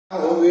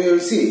Now we will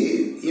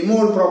see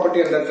immovable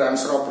property under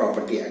Transfer of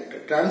Property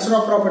Act. Transfer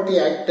of Property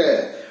Act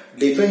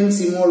defines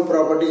immovable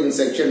property in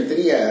section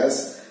 3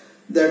 as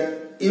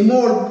that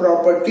immovable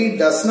property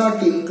does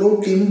not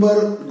include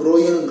timber,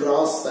 growing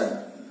grass and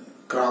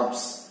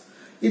crops.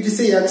 It is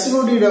a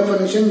exclusive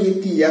definition.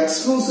 It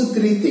excludes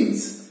three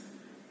things.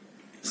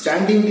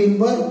 Standing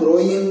timber,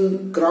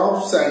 growing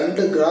crops and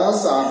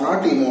grass are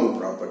not immovable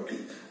property.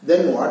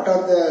 Then what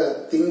are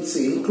the things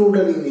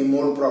included in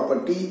immovable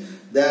property?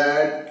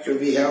 That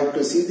we have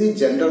to see the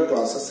General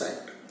Clauses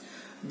Act.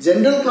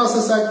 General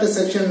Clauses Act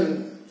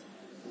section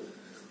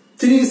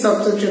 3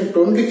 subsection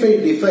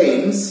 25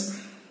 defines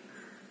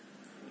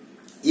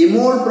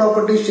immovable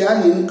property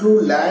shall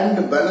include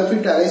land,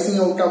 benefit arising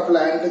out of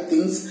land,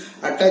 things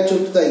attached to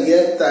the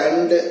earth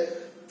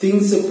and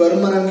things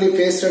permanently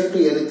fastened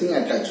to anything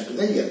attached to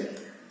the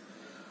earth.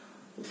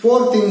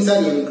 Four things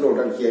are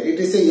included here. It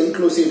is an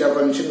inclusive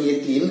definition.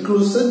 It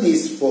includes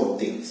these four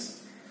things.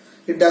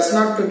 It does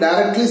not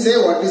directly say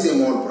what is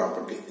immovable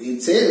property.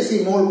 It says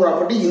immovable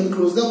property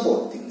includes the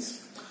four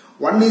things.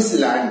 One is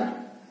land.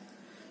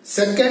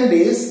 Second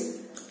is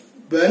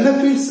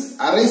benefits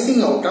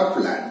arising out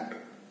of land.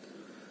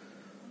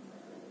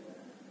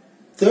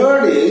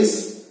 Third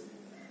is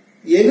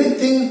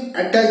anything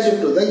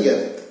attached to the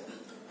earth.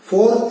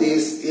 Fourth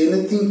is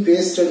anything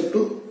fastened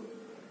to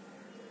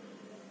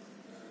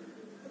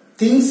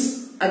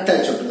things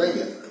attached to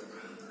the earth.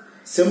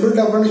 Simple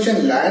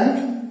definition: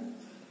 land.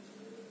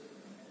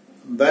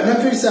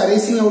 Benefits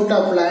arising out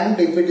of land,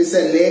 if it is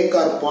a lake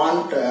or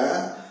pond,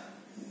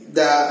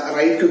 the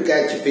right to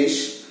catch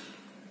fish.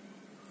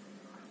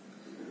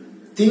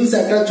 Things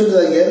attached to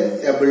the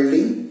earth, a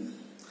building.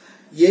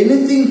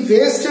 Anything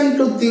fastened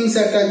to things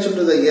attached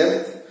to the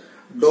earth,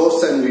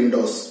 doors and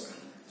windows.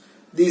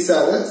 These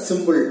are the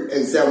simple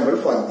example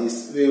for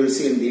this. We will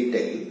see in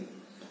detail.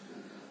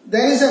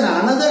 There is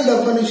another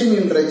definition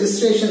in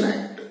Registration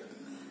Act.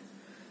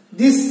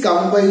 This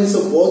combines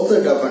both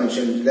the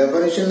definitions.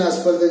 Definition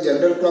as per the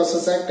General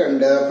Clauses Act and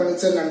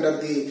definition under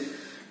the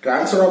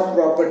Transfer of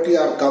Property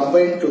are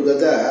combined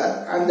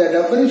together, and the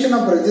definition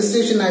of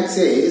Registration Act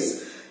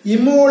says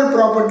immovable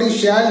property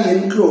shall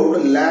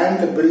include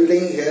land,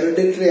 building,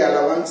 hereditary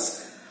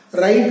allowance,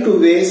 right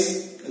to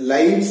ways,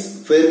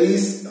 lights,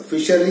 ferries,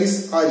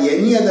 fisheries or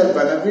any other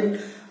benefit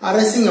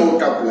arising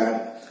out of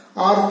land,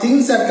 or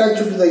things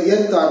attached to the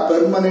earth or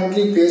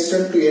permanently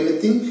fastened to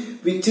anything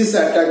which is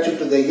attached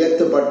to the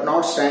earth but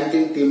not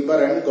standing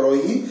timber and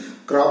growing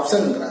crops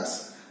and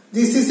grass.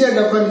 This is a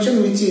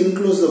definition which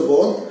includes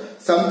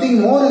both. Something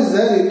more is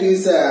there. It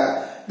is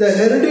the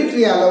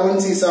hereditary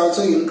allowance is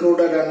also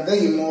included under the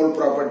immovable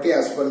property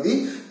as per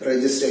the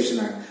Registration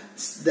Act.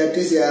 That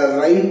is a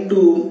right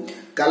to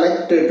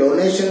collect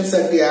donations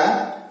at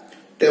a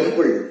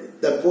temple.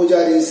 The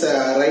pujari's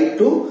right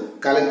to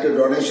collect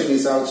donation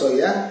is also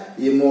a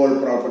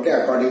immovable property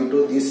according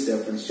to this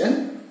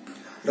definition.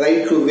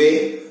 Right to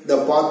way,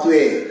 the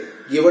pathway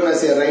given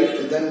as a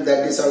right, then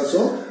that is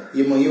also,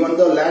 even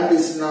though land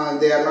is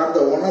not, they are not the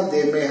owner,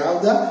 they may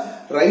have the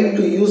right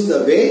to use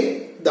the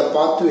way, the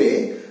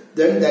pathway,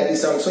 then that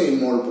is also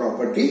immovable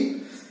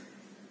property.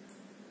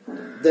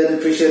 Then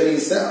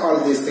fisheries,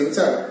 all these things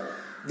are,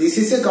 this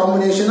is a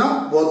combination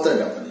of both the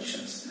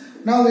definitions.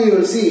 Now we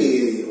will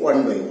see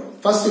one by one.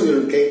 First we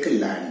will take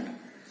land.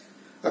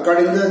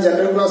 According to the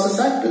General Clauses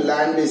Act,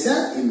 land is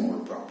a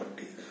immovable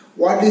property.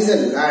 What is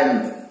a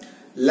land?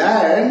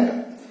 Land,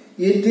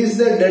 it is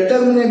the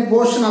determinate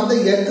portion of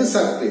the earth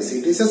surface.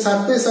 It is a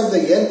surface of the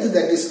earth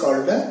that is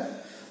called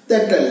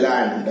that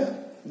land.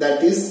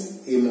 That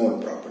is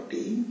immovable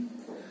property.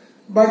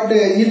 But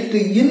it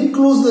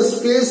includes the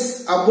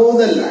space above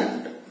the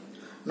land.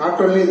 Not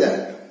only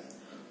that.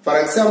 For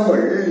example,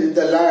 if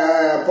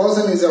the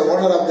person is a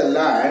owner of the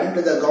land,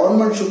 the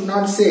government should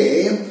not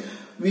say,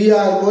 we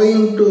are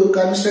going to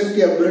construct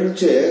a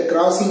bridge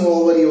crossing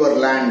over your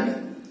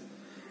land.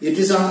 It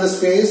is on the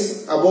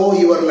space above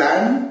your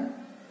land.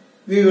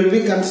 We will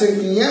be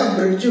constructing a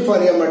bridge for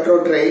a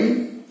metro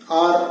train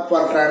or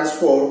for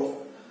transport.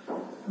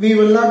 We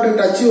will not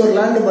touch your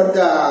land, but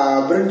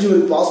the bridge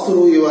will pass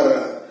through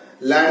your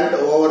land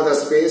over the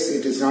space.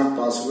 It is not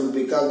possible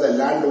because the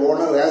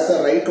landowner has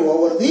the right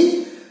over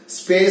the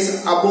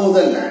space above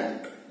the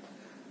land.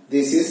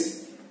 This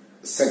is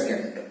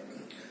second.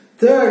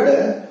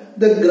 Third,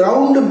 the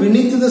ground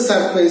beneath the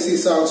surface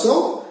is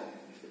also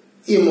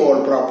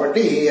immovable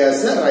property. He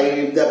has a right.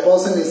 If the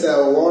person is a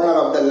owner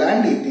of the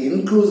land, it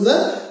includes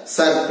the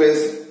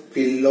surface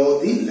below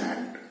the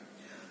land.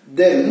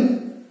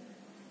 Then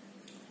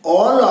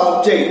all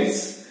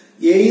objects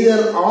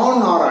either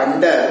on or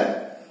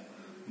under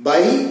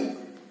by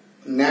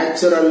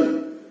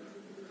natural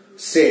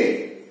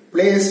state,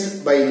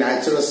 placed by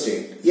natural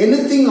state.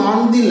 Anything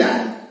on the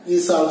land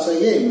is also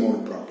a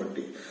immovable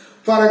property.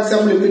 For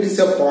example, if it is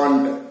a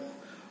pond,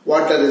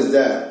 water is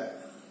there,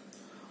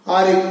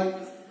 or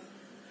if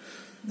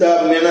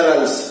the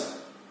minerals,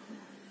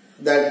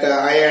 that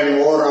iron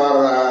ore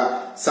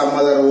or some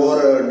other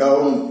ore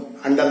down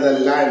under the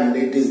land,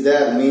 it is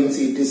there, means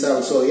it is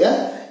also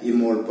a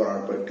immovable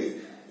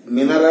property.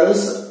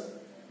 Minerals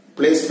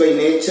placed by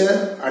nature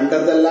under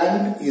the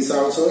land is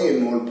also a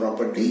immovable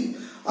property,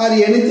 or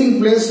anything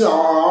placed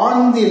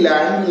on the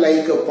land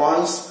like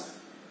ponds,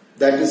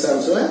 that is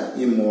also an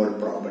immovable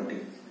property.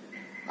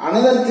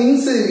 Another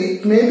things,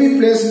 it may be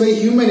placed by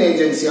human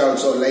agency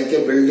also, like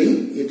a building,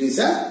 it is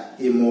a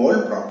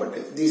immovable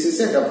property. This is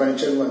a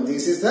definition one.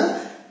 This is the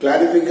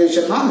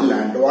clarification on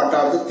land. What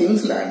are the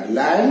things land?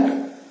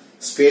 Land,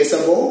 space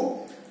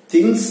above,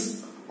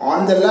 things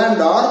on the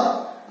land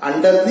or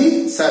under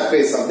the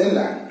surface of the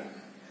land.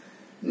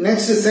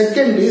 Next,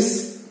 second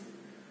is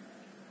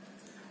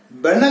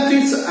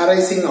benefits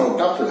arising out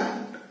of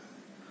land.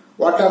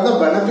 What are the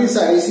benefits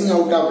arising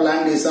out of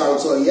land is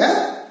also a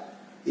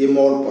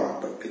immovable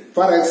property.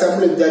 For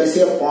example, if there is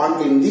a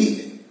pond in the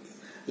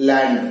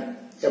land,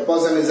 a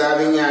person is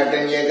having a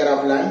 10 acre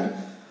of land,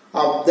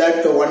 of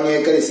that 1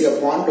 acre is a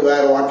pond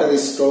where water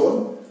is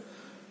stored,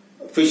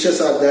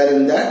 fishes are there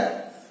in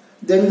that,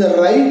 then the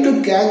right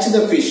to catch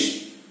the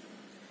fish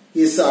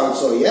is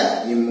also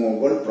a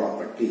immovable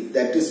property.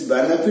 That is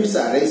benefits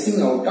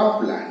arising out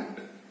of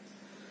land.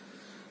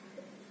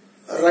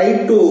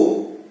 Right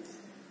to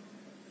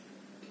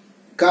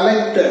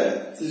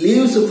collect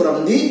leaves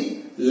from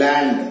the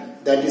land,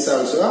 that is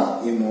also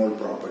a immovable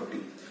property.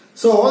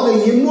 So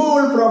the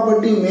immovable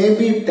property may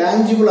be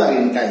tangible or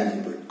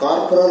intangible,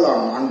 corporal or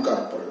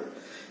non-corporal.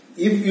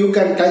 If you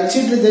can touch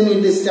it, then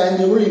it is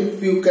tangible.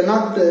 If you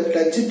cannot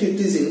touch it, it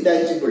is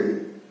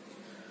intangible.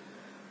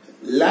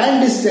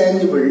 Land is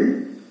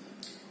tangible.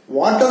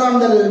 Water on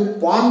the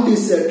pond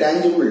is a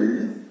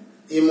tangible,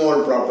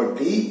 immovable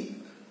property.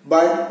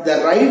 But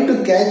the right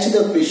to catch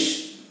the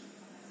fish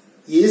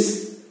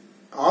is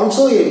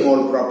also a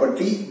immovable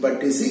property,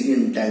 but is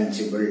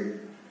intangible.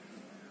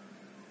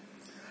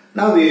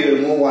 Now we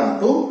will move on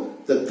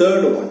to the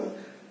third one.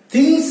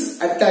 Things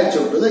attached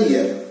to the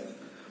earth.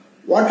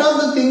 What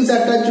are the things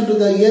attached to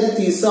the earth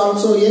is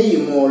also a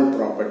immovable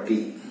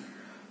property.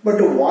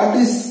 But what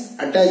is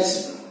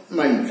attachment?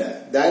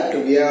 That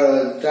we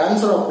are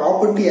Transfer of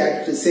Property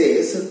Act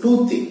says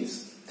three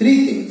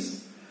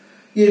things.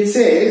 It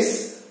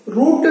says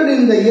rooted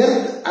in the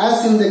earth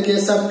as in the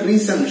case of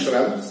trees and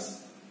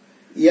shrubs,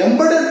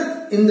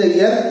 embedded in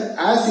the earth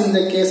as in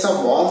the case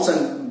of walls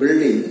and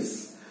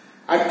buildings,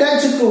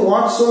 attached to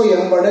whatso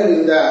embedded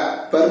in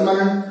the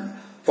permanent,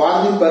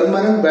 for the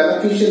permanent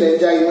beneficial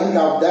enjoyment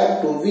of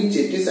that to which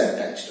it is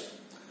attached.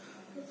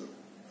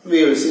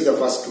 We will see the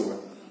first one.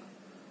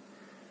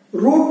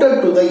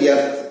 Rooted to the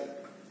earth.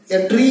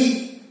 A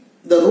tree,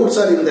 the roots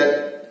are in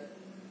the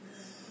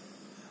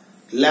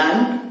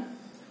land,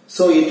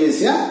 so it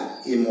is a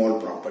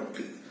immovable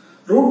property.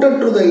 Rooted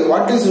to the,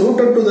 what is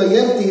rooted to the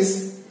earth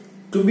is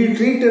to be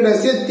treated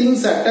as a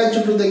things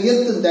attached to the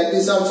earth, that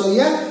is also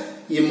a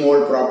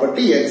immovable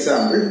property.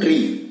 Example,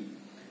 tree.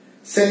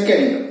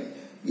 Second,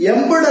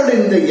 embedded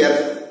in the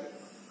earth,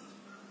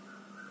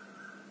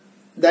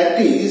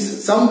 that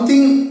is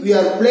something we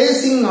are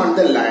placing on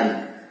the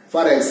land.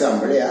 For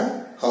example,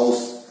 a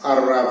house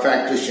or a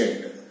factory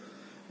shed.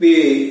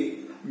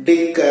 We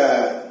dig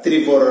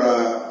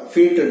 3-4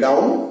 feet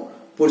down,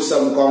 put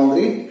some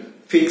concrete,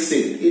 fix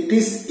it. It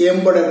is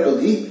embedded to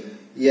the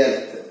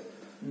earth.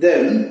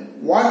 Then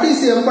what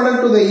is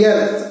embedded to the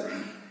earth?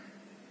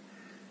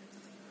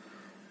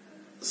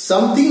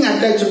 Something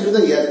attached to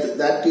the earth.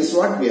 That is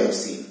what we have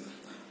seen.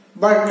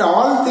 But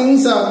all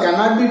things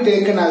cannot be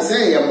taken as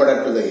a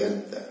embedded to the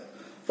earth.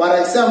 For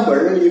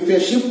example, if a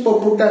ship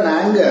put an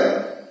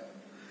anchor,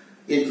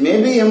 it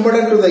may be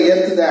embedded to the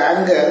earth, the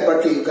anchor,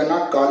 but you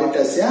cannot call it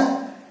as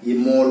a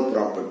immovable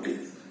property.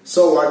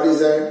 So what is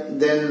that?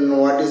 Then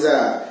what is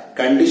the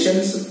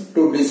conditions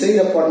to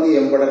decide upon the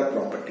embedded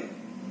property?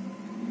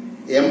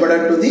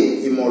 Embedded to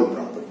the immovable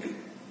property.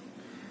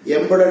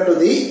 Embedded to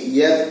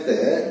the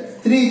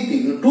earth,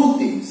 two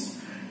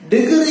things.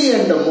 Degree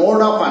and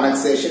mode of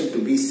annexation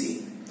to be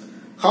seen.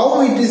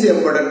 How it is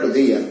embedded to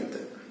the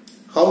earth.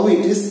 How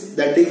it is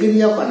the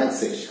degree of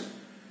annexation.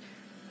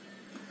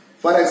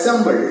 For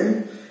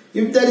example,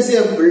 if there is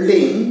a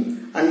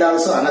building and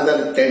also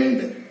another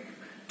tent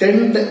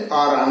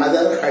or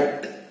another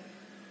hut,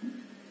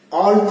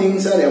 all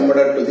things are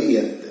embedded to the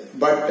earth.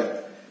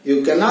 But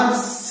you cannot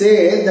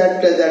say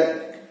that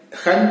that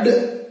hut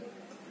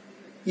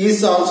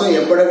is also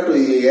embedded to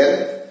the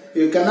earth.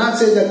 You cannot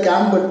say the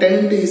camp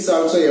tent is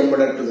also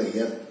embedded to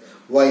the earth.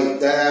 Why?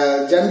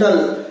 The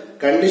general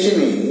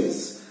condition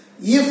is,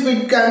 if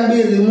it can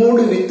be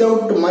removed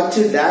without much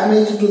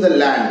damage to the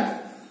land,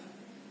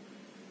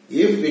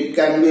 if it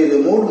can be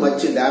removed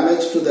much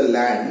damage to the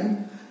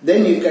land,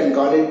 then you can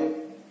call it,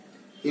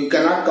 you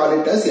cannot call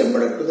it as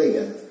embedded to the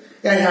earth.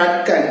 A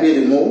hut can be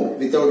removed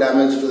without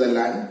damage to the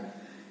land.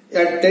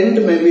 A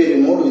tent may be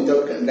removed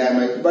without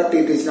damage, but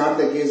it is not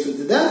the case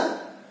with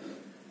the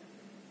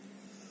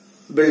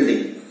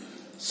building.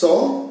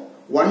 So,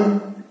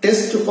 one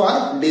test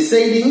for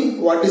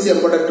deciding what is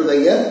embedded to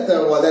the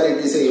earth, whether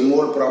it is a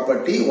immovable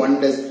property,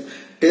 one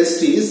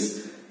test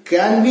is,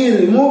 can we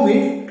remove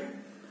it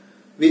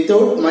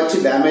without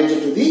much damage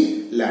to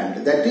the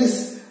land. That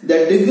is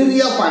the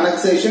degree of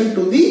annexation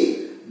to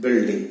the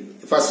building.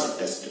 First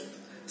test.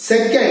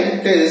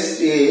 Second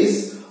test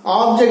is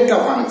object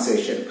of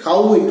annexation,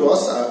 how it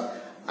was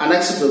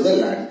annexed to the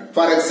land.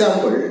 For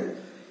example,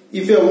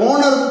 if a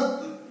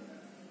owner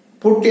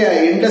put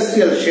a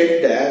industrial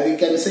shed there, we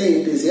can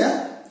say it is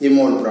a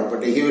immovable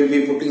property. He will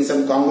be putting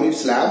some concrete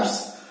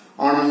slabs.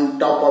 On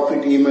top of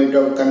it, he might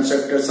have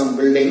constructed some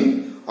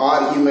building,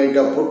 or he might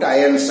have put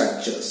iron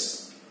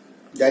structures.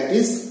 That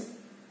is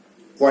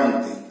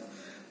one thing.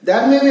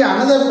 There may be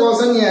another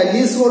person, a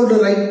leasehold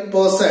right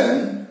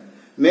person,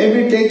 may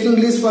be taking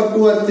lease for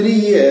 2 or 3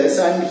 years,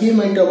 and he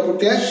might have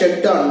put a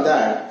shed on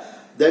that.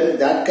 Then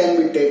that can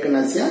be taken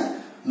as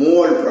a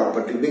movable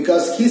property,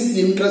 because his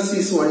interest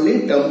is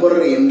only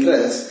temporary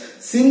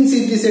interest. Since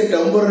it is a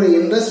temporary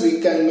interest, we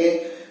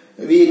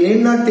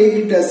need not take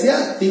it as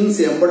a things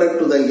embedded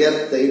to the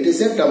earth. It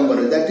is a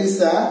temporary. That is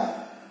the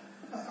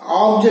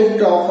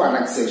object of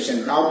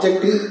annexation.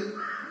 Object is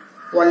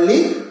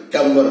only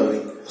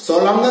temporary.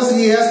 So long as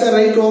he has the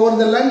right over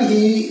the land,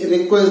 he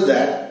requires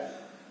that.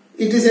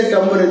 It is a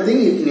temporary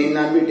thing. It need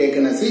not be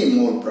taken as a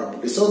immovable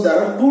property. So there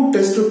are two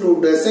tests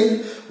to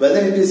decide whether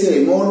it is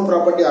a immovable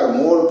property or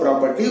movable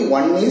property.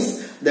 One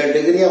is the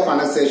degree of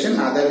annexation.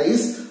 Other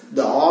is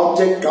the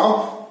object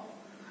of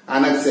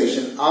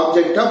annexation,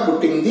 object of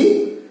putting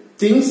the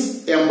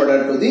things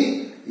embedded to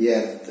the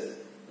earth.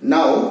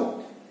 Now,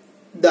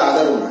 the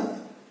other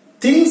one,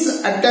 things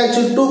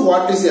attached to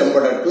what is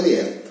embedded to the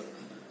earth.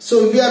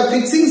 So, we are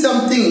fixing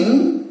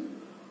something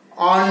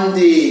on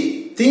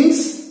the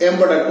things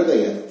embedded to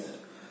the earth.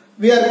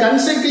 We are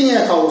constructing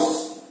a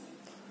house.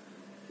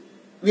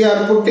 We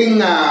are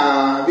constructing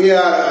a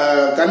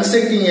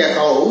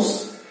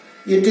house.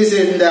 It is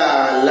in the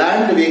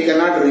land. We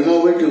cannot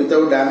remove it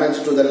without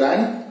damage to the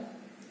land.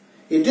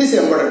 It is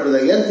embedded to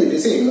the earth, it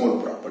is a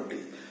immovable property.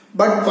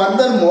 But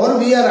furthermore,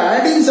 we are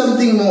adding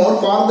something more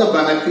for the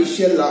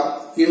beneficial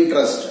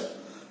interest.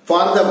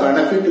 For the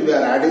benefit, we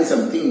are adding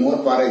something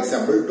more, for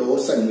example,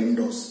 doors and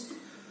windows.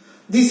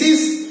 This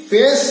is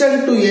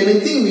fastened to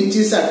anything which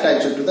is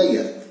attached to the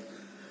earth.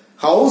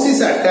 House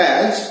is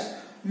attached,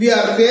 we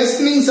are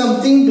fastening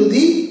something to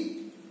the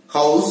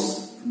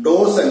house,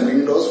 doors and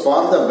windows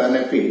for the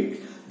benefit,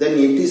 then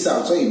it is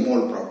also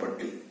immovable property.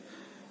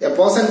 A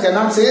person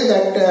cannot say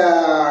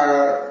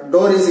that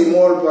door is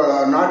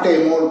immovable, not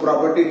a immovable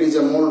property, it is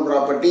a movable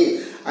property.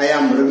 I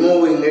am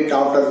removing it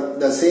after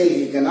the sale.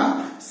 He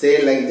cannot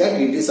say like that.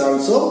 It is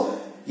also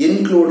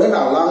included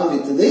along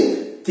with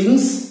the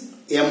things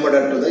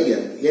embedded to the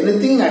earth.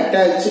 Anything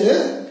attached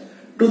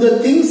to the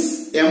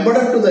things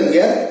embedded to the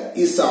earth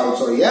is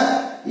also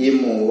a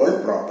immovable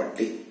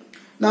property.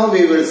 Now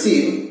we will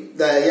see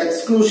the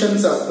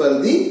exclusions as per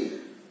the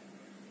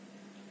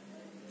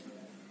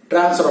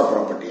Transfer of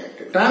Property Act.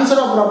 Transfer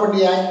of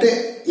Property Act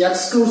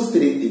excludes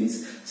 3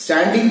 things: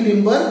 standing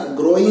timber,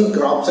 growing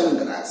crops and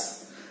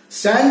grass.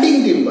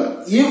 Standing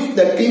timber, if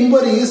the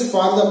timber is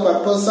for the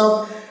purpose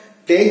of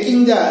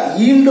taking the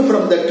yield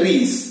from the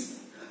trees,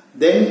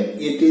 then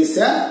it is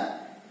a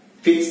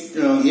fixed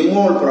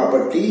immovable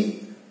property,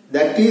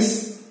 that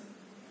is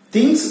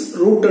things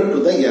rooted to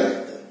the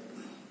earth.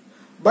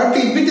 But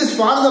if it is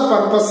for the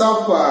purpose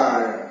of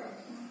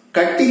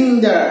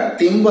cutting the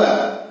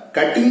timber,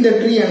 cutting the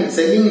tree and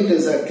selling it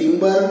as a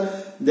timber,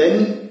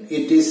 then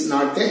it is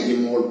not a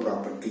immovable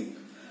property.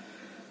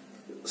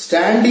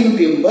 Standing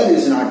timber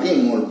is not a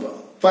immovable.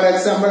 For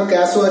example,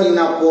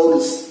 casuarina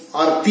poles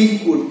or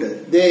teak wood,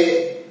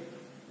 they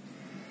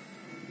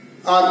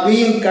are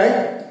being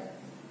cut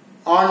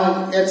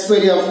on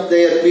expiry of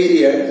their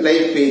period,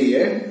 life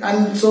period,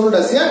 and sold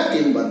as a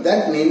timber.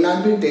 That need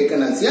not be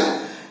taken as a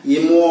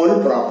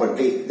immovable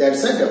property.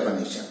 That's a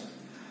definition.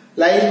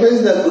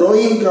 Likewise, the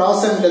growing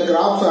crops and the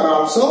crops are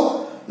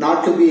also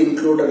not to be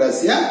included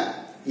as a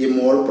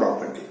immovable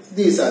property.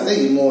 These are the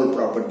immovable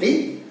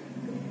property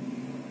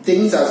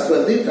things as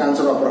per the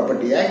Transfer of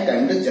Property Act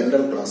and the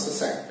General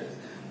Clauses Act.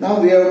 Now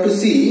we have to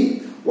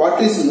see what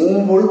is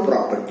movable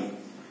property.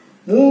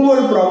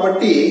 Movable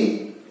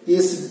property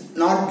is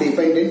not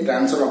defined in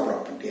Transfer of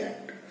Property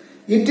Act.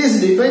 It is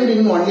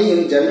defined only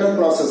in General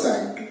Clauses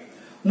Act.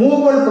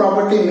 Movable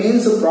property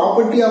means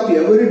property of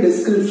every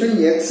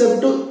description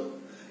except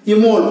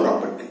immovable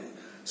property.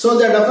 So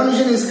the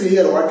definition is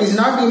clear. What is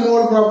not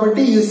immovable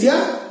property is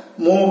a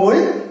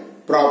movable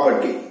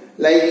property.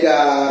 Like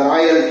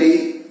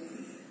royalty.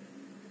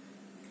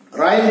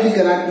 Royalty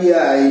cannot be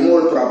a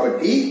immovable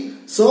property.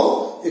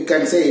 So you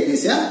can say it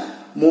is a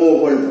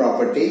movable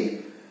property.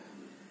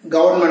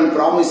 Government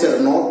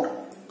promissory note,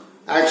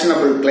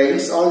 actionable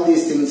claims, all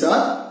these things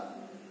are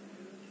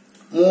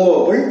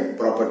movable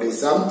property.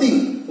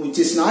 Something which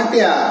is not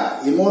a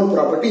immovable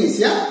property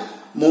is a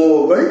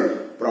movable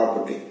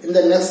property. In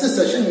the next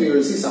session we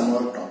will see some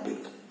more topics.